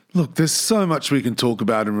 Look, there's so much we can talk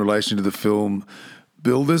about in relation to the film.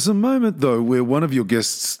 Bill, there's a moment, though, where one of your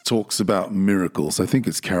guests talks about miracles. I think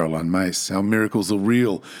it's Caroline Myss, how miracles are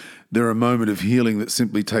real. They're a moment of healing that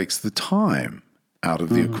simply takes the time out of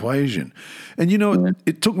the equation. And,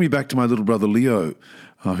 it took me back to my little brother Leo,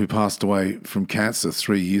 who passed away from cancer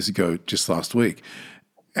 3 years ago, just last week.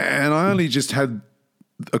 And I only just had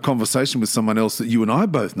a conversation with someone else that you and I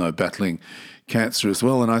both know battling cancer as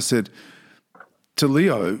well. And I said to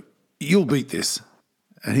Leo, you'll beat this.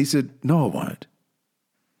 And he said, no, I won't.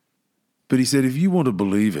 But he said, if you want to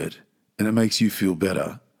believe it and it makes you feel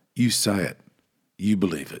better, you say it. You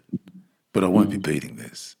believe it. But I won't be beating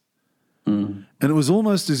this. And it was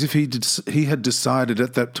almost as if he had decided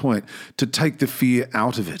at that point to take the fear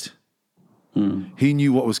out of it. He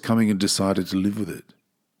knew what was coming and decided to live with it.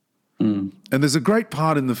 And there's a great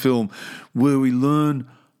part in the film where we learn,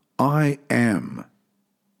 I am,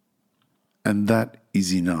 and that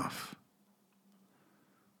is enough.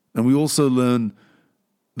 And we also learn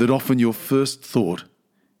that often your first thought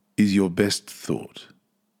is your best thought.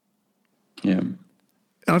 Yeah.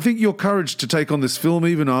 And I think your courage to take on this film,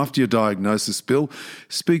 even after your diagnosis, Bill,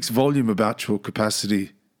 speaks volume about your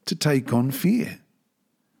capacity to take on fear.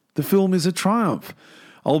 The film is a triumph.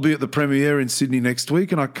 I'll be at the premiere in Sydney next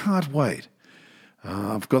week, and I can't wait.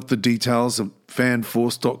 I've got the details of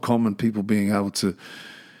fanforce.com and people being able to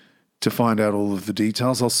find out all of the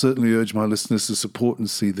details. I'll certainly urge my listeners to support and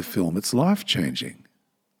see the film. It's life-changing.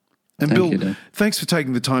 And Thank Bill, you, thanks for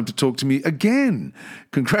taking the time to talk to me again.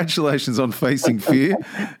 Congratulations on facing fear.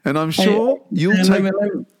 And I'm sure you'll take...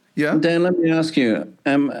 Dan, let me ask you,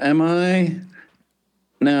 am I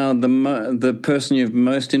now the person you've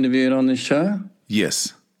most interviewed on this show?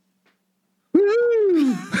 Yes.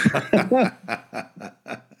 Woo!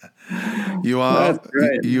 You are. That's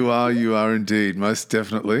great. You are indeed, most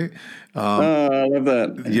definitely. I love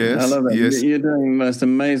that. Yes, I love that. yes. You're doing the most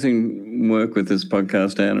amazing work with this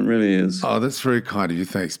podcast, Dan. It really is. Oh, that's very kind of you.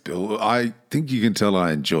 Thanks, Bill. I think you can tell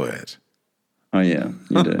I enjoy it. Oh, yeah,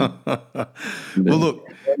 you do. Well, look.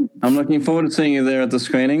 I'm looking forward to seeing you there at the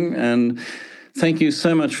screening, and thank you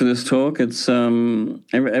so much for this talk. It's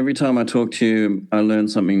every time I talk to you, I learn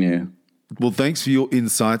something new. Well, thanks for your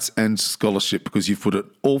insights and scholarship, because you've put an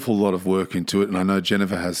awful lot of work into it, and I know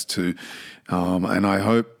Jennifer has too. And I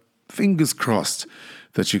hope, fingers crossed,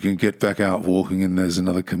 that you can get back out walking and there's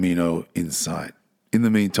another Camino in sight. In the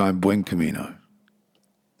meantime, buen Camino.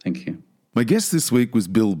 Thank you. My guest this week was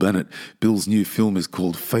Bill Bennett. Bill's new film is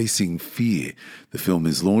called Facing Fear. The film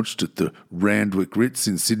is launched at the Randwick Ritz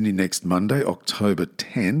in Sydney next Monday, October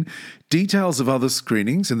 10. Details of other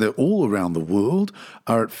screenings, and they're all around the world,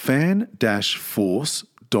 are at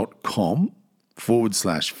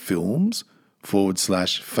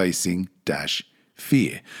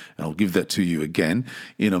fan-force.com/films/facing-fear. And I'll give that to you again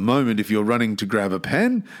in a moment if you're running to grab a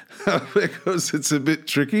pen, because it's a bit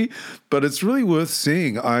tricky, but it's really worth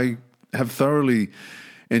seeing. I have thoroughly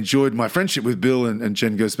enjoyed my friendship with Bill, and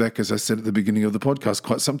Jen goes back, as I said at the beginning of the podcast,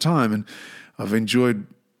 quite some time, and I've enjoyed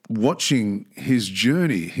watching his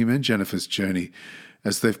journey, him and Jennifer's journey,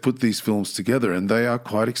 as they've put these films together, and they are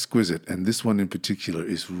quite exquisite, and this one in particular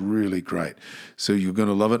is really great. So you're going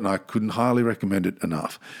to love it, and I couldn't highly recommend it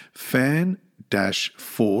enough.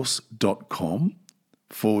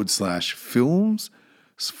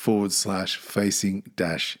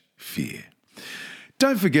 fan-force.com/films/facing-fear.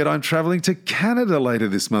 Don't forget, I'm travelling to Canada later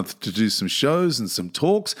this month to do some shows and some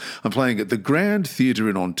talks. I'm playing at the Grand Theatre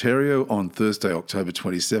in Ontario on Thursday, October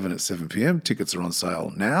 27 at 7 p.m. Tickets are on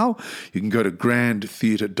sale now. You can go to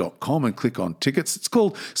grandtheatre.com and click on tickets. It's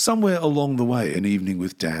called Somewhere Along the Way, an evening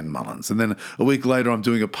with Dan Mullins. And then a week later, I'm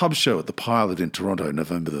doing a pub show at the Pilot in Toronto,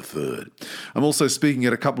 November the 3rd. I'm also speaking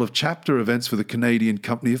at a couple of chapter events for the Canadian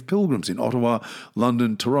Company of Pilgrims in Ottawa,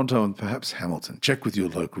 London, Toronto, and perhaps Hamilton. Check with your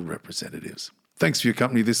local representatives. Thanks for your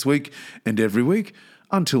company this week and every week.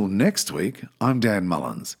 Until next week, I'm Dan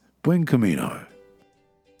Mullins. Buen Camino.